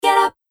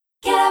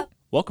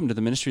Welcome to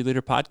the Ministry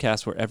Leader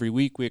Podcast, where every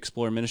week we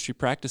explore ministry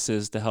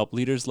practices to help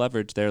leaders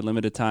leverage their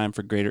limited time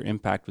for greater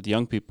impact with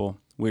young people.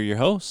 We're your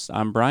hosts.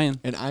 I'm Brian.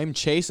 And I'm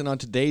Chase, and on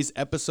today's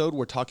episode,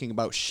 we're talking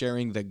about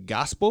sharing the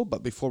gospel.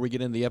 But before we get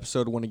into the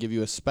episode, I want to give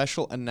you a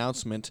special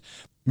announcement.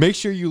 Make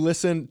sure you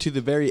listen to the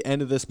very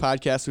end of this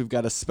podcast. We've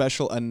got a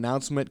special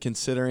announcement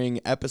considering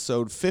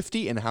episode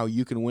 50 and how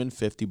you can win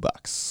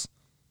 $50.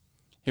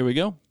 Here we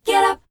go.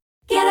 Get up,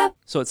 get up.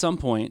 So at some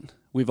point,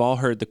 we've all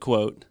heard the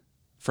quote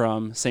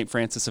from St.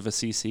 Francis of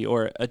Assisi,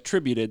 or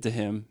attributed to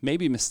him,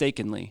 maybe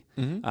mistakenly,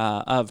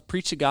 of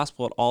preach the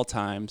gospel at all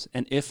times,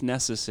 and if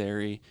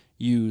necessary,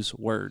 use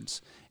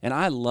words. And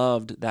I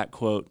loved that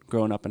quote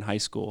growing up in high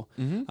school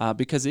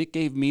because it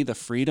gave me the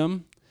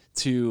freedom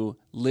to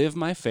live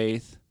my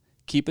faith,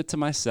 keep it to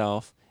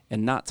myself,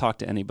 and not talk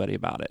to anybody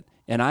about it.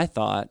 And I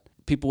thought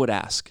people would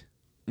ask,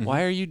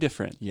 why are you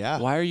different? Yeah.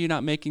 Why are you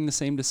not making the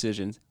same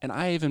decisions? And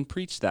I even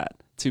preached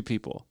that to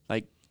people.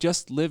 Like,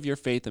 just live your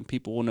faith and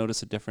people will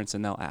notice a difference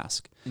and they'll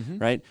ask,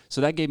 right? So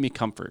that gave me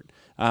comfort.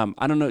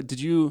 I don't know, did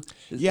you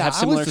have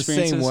similar I was the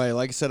experiences? same way.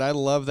 Like I said, I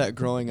love that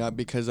growing up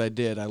because I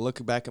did. I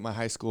look back at my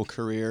high school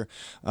career.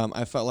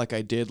 I felt like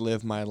I did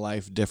live my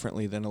life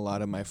differently than a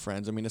lot of my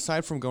friends. I mean,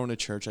 aside from going to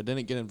church, I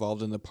didn't get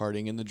involved in the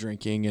partying and the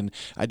drinking, and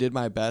I did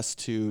my best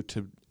to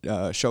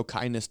show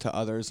kindness to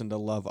others and to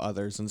love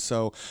others. And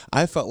so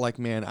I felt like,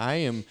 man, I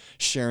am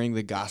sharing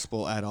the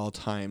gospel at all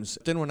times.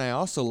 Then when I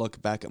also look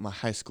back at my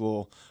high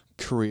school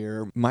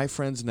career, my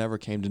friends never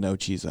came to know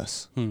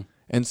Jesus.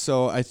 And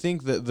so I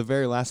think that the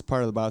very last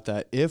part about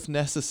that, if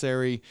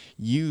necessary,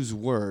 use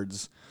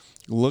words.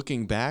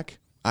 Looking back,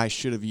 I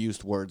should have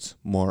used words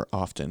more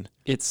often.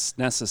 It's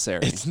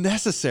necessary. It's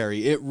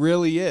necessary. It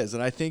really is.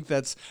 And I think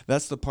that's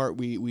the part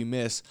we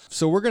miss.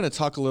 So we're going to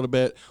talk a little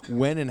bit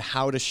when and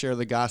how to share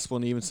the gospel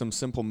and even some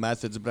simple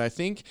methods. But I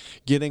think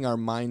getting our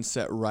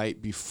mindset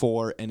right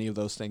before any of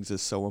those things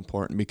is so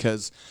important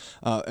because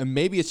and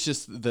maybe it's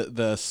just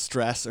the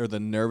stress or the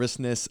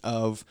nervousness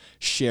of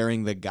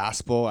sharing the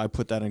gospel. I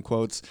put that in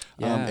quotes.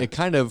 Yeah. It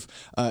kind of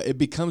it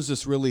becomes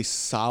this really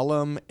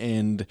solemn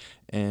and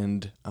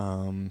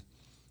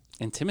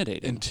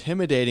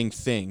intimidating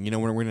thing,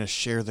 when we're going to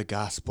share the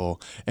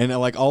gospel, and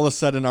like all of a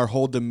sudden our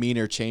whole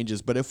demeanor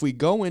changes. But if we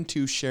go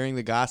into sharing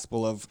the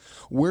gospel of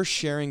we're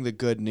sharing the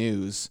good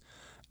news,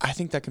 I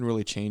think that can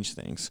really change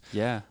things.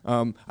 Yeah.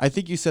 I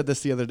think you said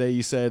this the other day.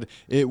 You said,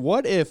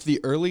 what if the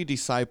early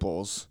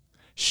disciples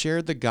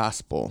shared the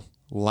gospel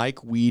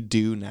like we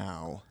do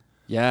now?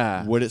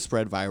 Yeah. Would it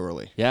spread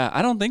virally? Yeah,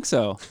 I don't think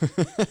so.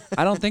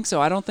 I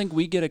don't think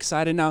we get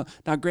excited. Now,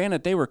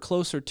 granted, they were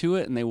closer to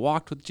it and they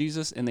walked with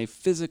Jesus and they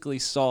physically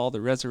saw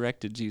the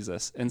resurrected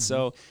Jesus. And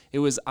so it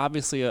was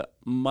obviously a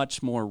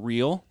much more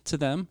real to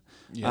them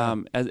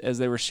as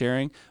they were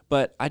sharing.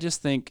 But I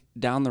just think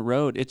down the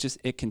road,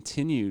 it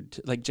continued,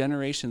 like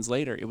generations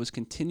later, it was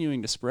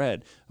continuing to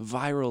spread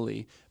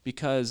virally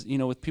because,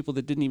 with people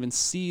that didn't even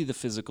see the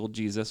physical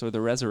Jesus or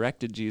the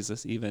resurrected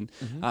Jesus even,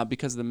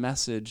 because the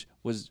message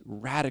was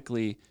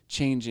radically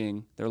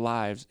changing their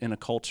lives in a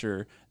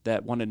culture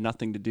that wanted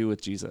nothing to do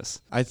with Jesus.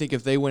 I think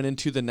if they went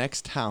into the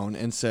next town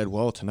and said,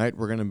 well, tonight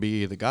we're going to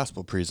be the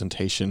gospel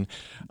presentation,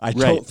 I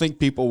don't think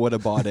people would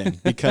have bought in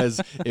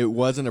because it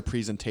wasn't a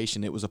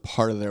presentation. It was a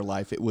part of their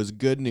life. It was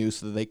good news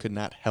so that they could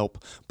not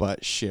help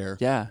but share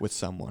with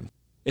someone.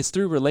 It's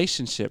through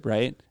relationship,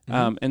 right?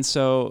 And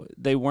so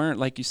they weren't,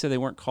 like you said, they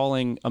weren't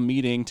calling a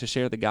meeting to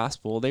share the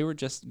gospel. They were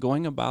just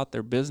going about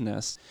their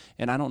business.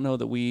 And I don't know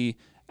that we,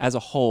 as a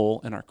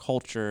whole, in our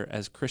culture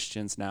as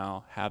Christians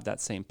now, have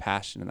that same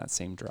passion and that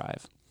same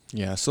drive.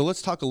 Yeah, so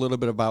let's talk a little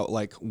bit about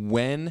like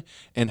when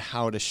and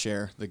how to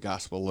share the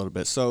gospel a little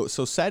bit. So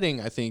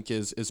setting, I think,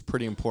 is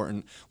pretty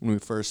important when we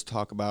first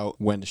talk about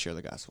when to share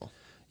the gospel.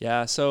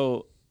 Yeah,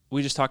 so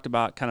we just talked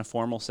about kind of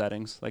formal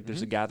settings, like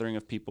there's a gathering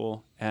of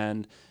people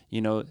and,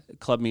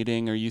 club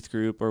meeting or youth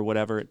group or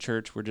whatever at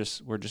church, we're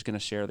just going to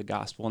share the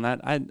gospel. And that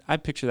I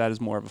picture that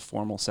as more of a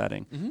formal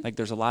setting. Like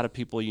there's a lot of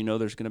people,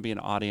 there's going to be an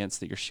audience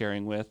that you're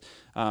sharing with.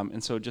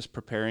 And so just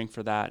preparing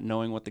for that,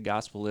 knowing what the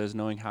gospel is,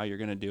 knowing how you're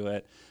going to do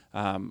it.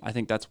 I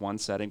think that's one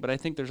setting, but I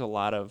think there's a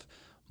lot of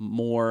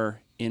more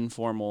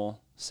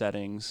informal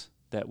settings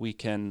that we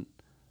can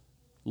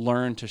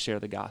learn to share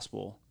the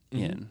gospel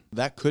in.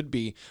 That could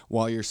be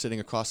while you're sitting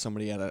across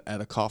somebody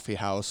at a coffee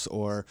house,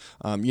 or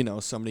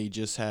somebody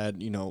just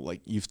had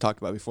like you've talked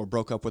about before,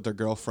 broke up with their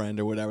girlfriend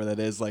or whatever that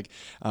is. Like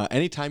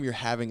anytime you're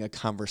having a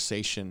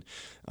conversation,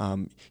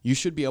 you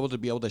should be able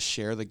to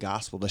share the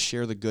gospel, to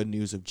share the good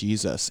news of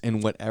Jesus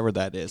in whatever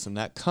that is, and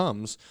that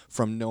comes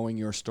from knowing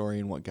your story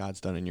and what God's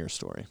done in your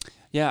story.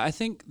 Yeah, I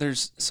think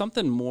there's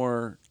something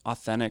more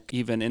authentic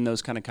even in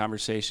those kind of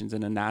conversations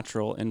in a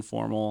natural,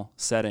 informal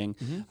setting.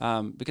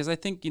 Because I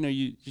think,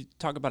 you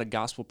talk about a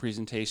gospel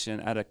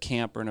presentation at a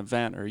camp or an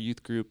event or a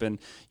youth group, and,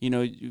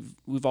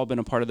 we've all been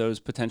a part of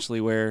those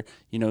potentially where,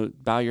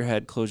 bow your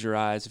head, close your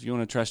eyes. If you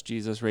want to trust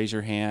Jesus, raise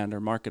your hand or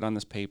mark it on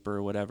this paper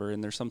or whatever,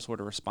 and there's some sort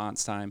of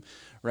response time,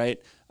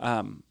 right?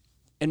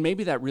 And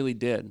maybe that really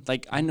did.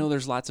 Like, I know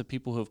there's lots of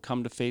people who have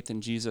come to faith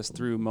in Jesus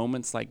through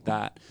moments like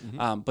that.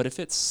 But if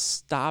it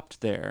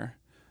stopped there,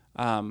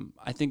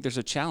 I think there's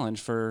a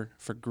challenge for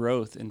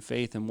growth in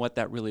faith and what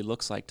that really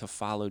looks like to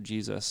follow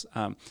Jesus.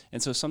 And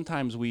so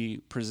sometimes we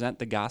present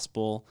the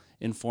gospel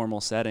in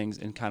formal settings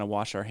and kind of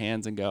wash our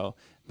hands and go,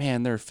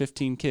 man, there are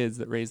 15 kids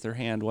that raised their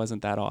hand.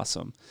 Wasn't that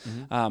awesome?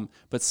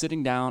 But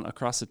sitting down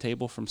across the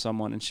table from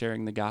someone and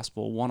sharing the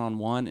gospel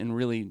one-on-one in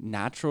really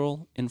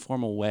natural,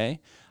 informal way,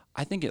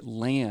 I think it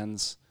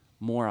lands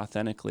more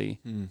authentically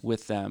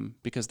with them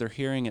because they're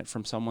hearing it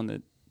from someone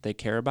that they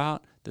care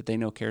about, that they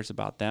know cares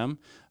about them,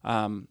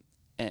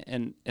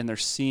 and they're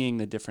seeing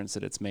the difference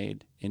that it's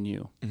made in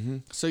you.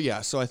 So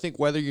I think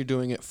whether you're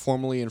doing it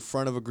formally in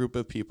front of a group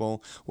of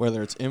people,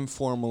 whether it's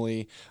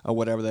informally,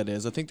 whatever that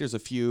is, I think there's a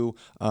few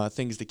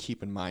things to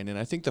keep in mind. And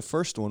I think the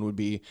first one would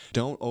be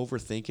don't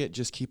overthink it,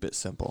 just keep it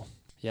simple.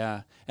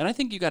 Yeah, and I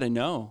think you got to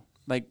know,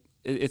 like,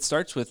 it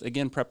starts with,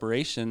 again,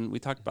 preparation. We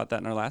talked about that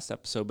in our last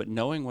episode, but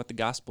knowing what the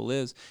gospel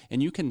is.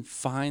 And you can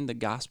find the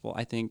gospel,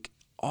 I think,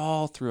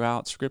 all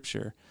throughout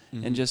Scripture.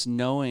 And just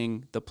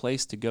knowing the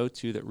place to go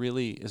to that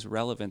really is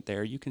relevant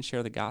there. You can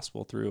share the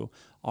gospel through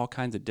all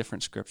kinds of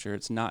different Scripture.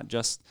 It's not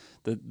just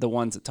the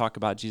ones that talk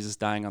about Jesus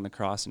dying on the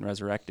cross and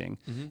resurrecting.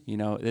 You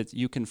know,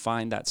 you can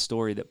find that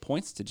story that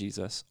points to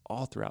Jesus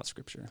all throughout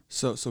Scripture.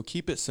 So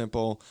keep it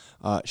simple,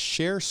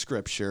 share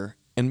Scripture,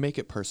 and make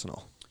it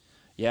personal.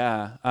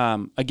 Yeah.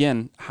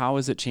 Again, how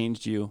has it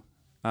changed you?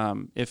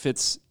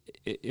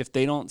 If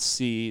they don't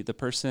see the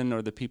person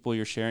or the people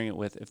you're sharing it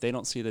with, if they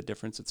don't see the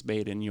difference it's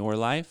made in your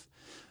life,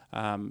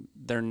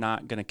 they're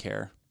not going to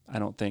care, I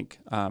don't think.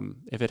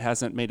 If it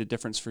hasn't made a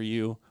difference for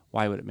you,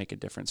 why would it make a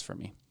difference for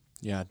me?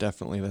 Yeah,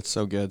 definitely. That's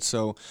so good.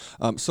 So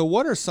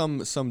what are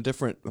some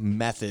different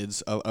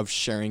methods of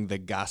sharing the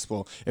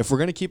gospel? If we're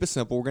going to keep it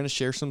simple, we're going to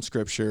share some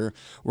Scripture,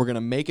 we're going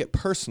to make it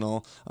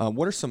personal.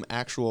 What are some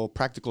actual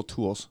practical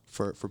tools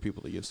for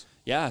people to use?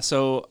 Yeah,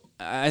 so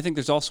I think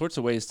there's all sorts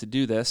of ways to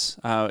do this.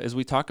 As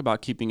we talk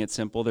about keeping it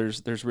simple,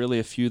 there's really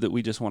a few that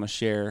we just want to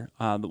share.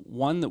 The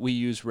one that we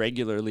use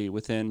regularly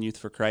within Youth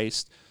for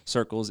Christ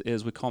circles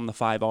is we call them the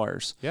 5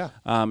 R's. Yeah.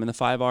 And the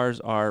 5 R's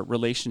are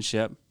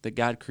relationship, that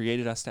God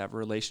created us to have a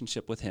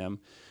relationship with Him.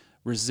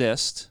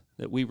 Resist,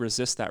 that we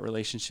resist that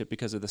relationship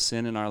because of the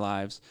sin in our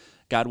lives.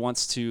 God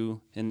wants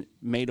to and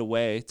made a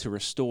way to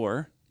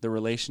restore the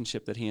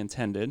relationship that He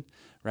intended,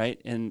 right?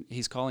 And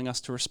He's calling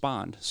us to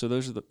respond. So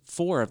those are the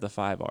 4 of the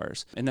 5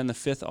 R's. And then the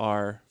 5th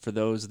R, for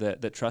those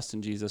that trust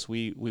in Jesus,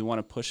 we want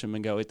to push them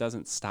and go, it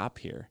doesn't stop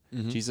here.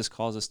 Jesus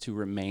calls us to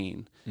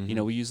remain. You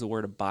know, we use the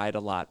word abide a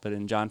lot, but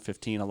in John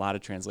 15, a lot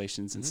of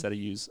translations, instead of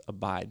use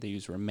abide, they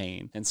use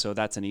remain. And so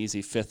that's an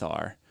easy 5th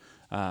R.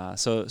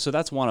 So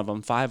that's one of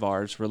them, 5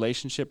 R's: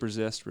 relationship,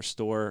 resist,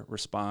 restore,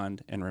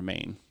 respond, and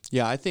remain.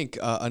 Yeah, I think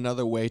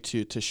another way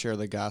to share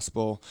the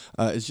gospel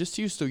is just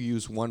to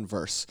use one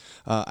verse.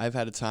 I've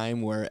had a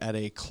time where at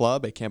a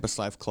club, a Campus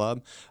Life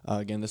club,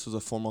 again, this was a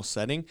formal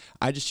setting,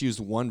 I just used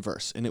one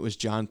verse, and it was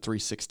John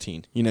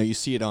 3:16. You know, you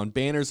see it on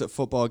banners at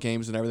football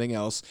games and everything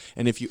else,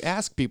 and if you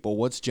ask people,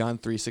 what's John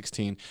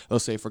 3:16, they'll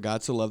say, for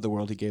God so loved the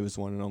world, He gave His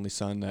one and only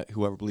Son, that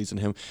whoever believes in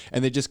Him,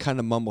 and they just kind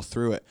of mumble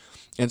through it.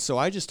 And so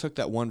I just took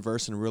that one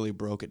verse and really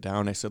broke it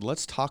down. I said,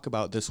 let's talk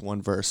about this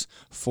one verse.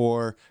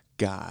 For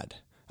God,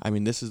 I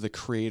mean, this is the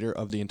creator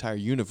of the entire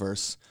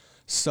universe,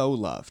 so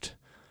loved.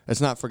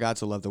 It's not for God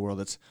so loved the world.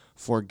 It's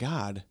for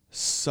God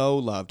so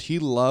loved. He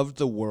loved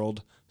the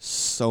world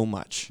so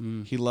much.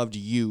 He loved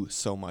you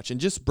so much.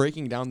 And just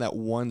breaking down that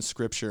one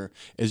Scripture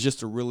is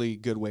just a really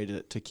good way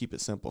to keep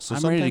it simple. So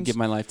I'm ready to give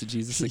my life to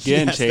Jesus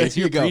again, yes, Chase.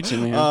 You're go.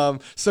 preaching, man.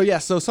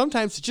 So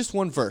sometimes just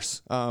one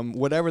verse,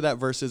 whatever that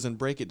verse is, and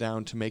break it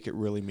down to make it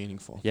really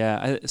meaningful.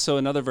 Yeah. So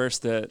another verse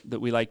that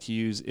we like to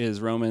use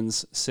is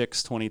Romans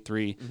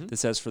 6:23 that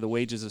says, for the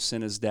wages of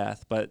sin is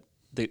death, but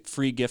the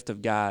free gift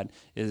of God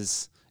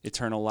is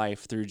eternal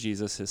life through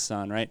Jesus, His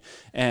Son, right?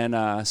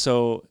 And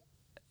so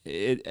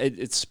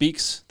it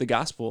speaks the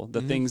gospel.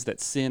 The things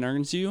that sin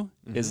earns you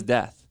is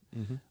death,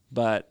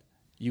 but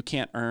you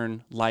can't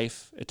earn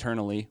life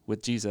eternally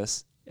with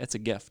Jesus. It's a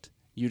gift.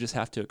 You just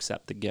have to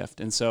accept the gift.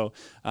 And so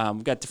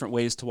we've got different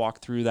ways to walk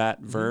through that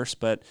verse,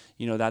 but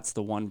you know, that's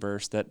the one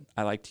verse that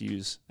I like to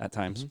use at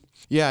times.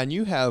 Yeah, and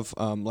you have,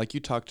 like you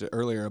talked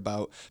earlier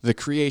about the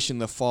creation,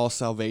 the fall,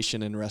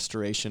 salvation, and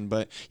restoration,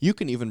 but you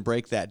can even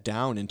break that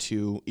down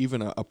into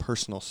even a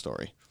personal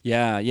story.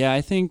 Yeah,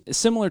 I think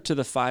similar to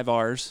the 5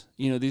 R's,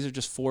 you know, these are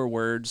just 4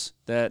 words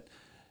that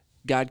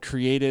God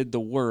created the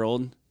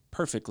world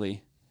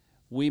perfectly.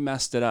 We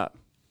messed it up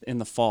in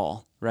the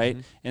fall, right?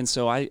 And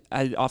so I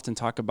often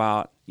talk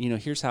about, you know,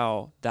 here's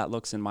how that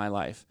looks in my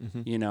life.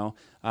 You know,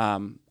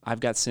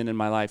 I've got sin in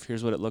my life.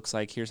 Here's what it looks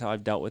like. Here's how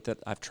I've dealt with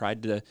it. I've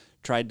tried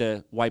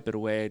to wipe it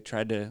away,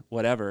 tried to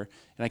whatever,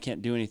 and I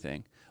can't do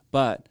anything.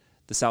 But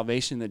the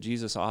salvation that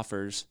Jesus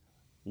offers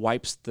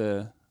wipes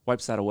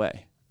that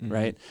away.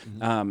 Right?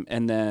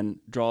 And then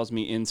draws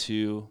me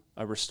into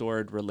a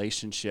restored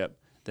relationship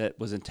that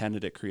was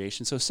intended at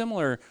creation. So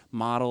similar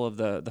model of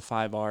the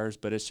 5 R's,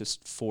 but it's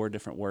just 4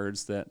 different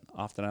words that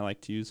often I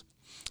like to use.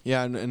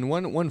 Yeah, and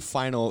one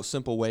final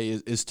simple way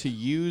is to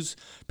use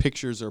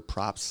pictures or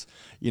props.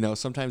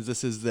 Sometimes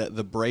this is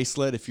the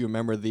bracelet. If you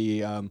remember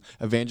the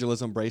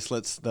evangelism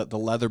bracelets, the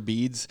leather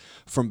beads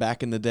from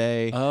back in the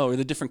day. Oh, or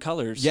the different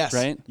colors. Yes.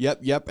 Right?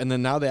 Yep. And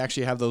then now they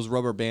actually have those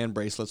rubber band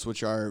bracelets,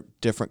 which are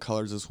different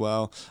colors as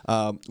well.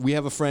 We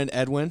have a friend,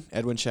 Edwin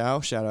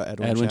Chow. Shout out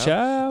Edwin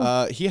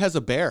Chow. He has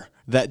a bear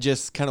that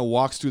just kind of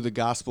walks through the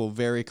gospel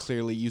very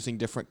clearly using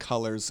different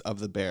colors of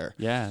the bear.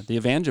 Yeah, the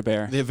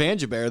Evangebear. The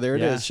Evangebear, there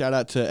it is. Shout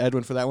out to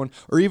Edwin for that one.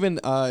 Or even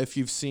if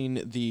you've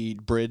seen the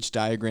bridge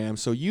diagram.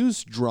 So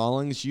use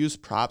drawings, use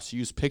props,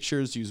 use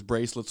pictures, use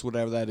bracelets,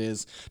 whatever that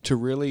is, to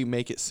really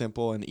make it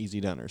simple and easy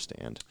to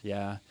understand.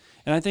 Yeah.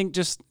 And I think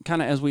just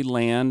kind of as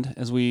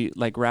we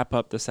wrap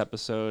up this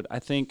episode, I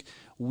think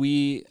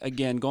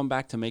again, going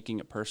back to making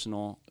it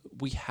personal,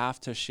 we have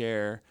to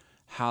share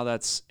how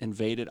that's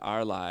invaded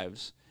our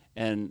lives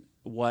and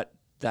what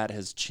that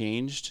has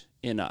changed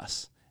in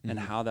us and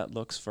how that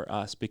looks for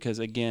us. Because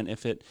again,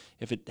 if it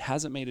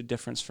hasn't made a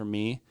difference for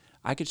me,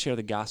 I could share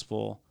the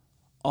gospel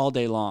all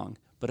day long.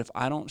 But if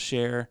I don't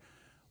share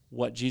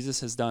what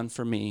Jesus has done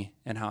for me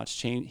and how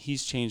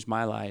he's changed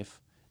my life,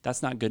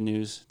 that's not good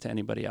news to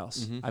anybody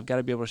else. I've got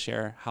to be able to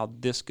share how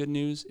this good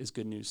news is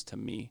good news to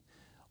me,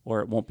 or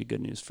it won't be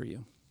good news for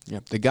you.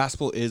 Yep. The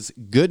gospel is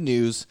good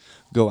news.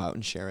 Go out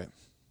and share it.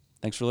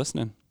 Thanks for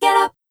listening. Get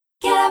up,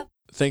 get up.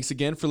 Thanks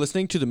again for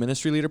listening to the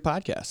Ministry Leader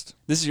Podcast.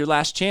 This is your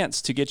last chance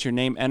to get your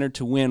name entered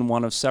to win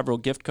one of several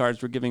gift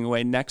cards we're giving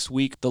away next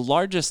week, the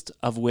largest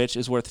of which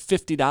is worth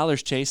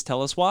 $50. Chase,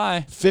 tell us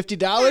why.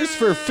 $50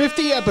 for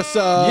 50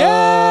 episodes.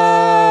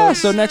 Yeah!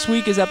 So next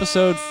week is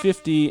episode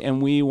 50,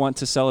 and we want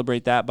to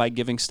celebrate that by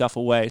giving stuff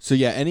away. So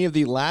yeah, any of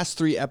the last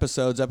 3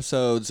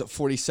 episodes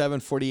 47,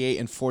 48,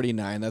 and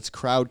 49, that's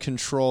crowd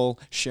control,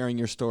 sharing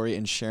your story,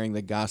 and sharing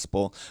the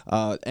gospel.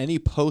 Any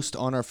post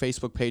on our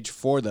Facebook page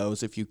for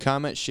those, if you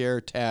comment,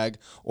 share, tag,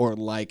 or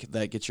like,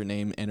 that gets your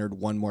name entered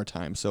one more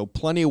time. So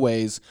plenty of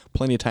ways,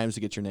 plenty of times to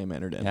get your name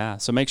entered in. Yeah,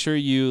 so make sure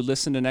you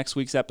listen to next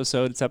week's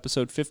episode. It's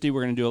episode 50.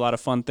 We're going to do a lot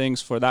of fun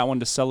things for that one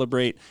to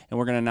celebrate, and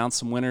we're going to announce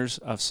some winners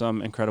of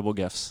some incredible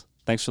gifts.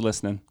 Thanks for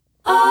listening.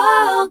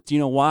 Oh. Do you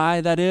know why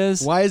that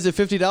is? Why is it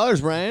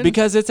 $50, Brian?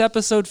 Because it's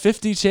episode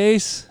 50,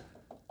 Chase.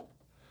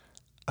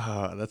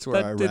 That's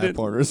where our rap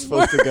order is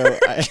supposed to go.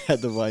 I had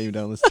the volume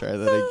down. Let's try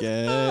that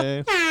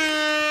again.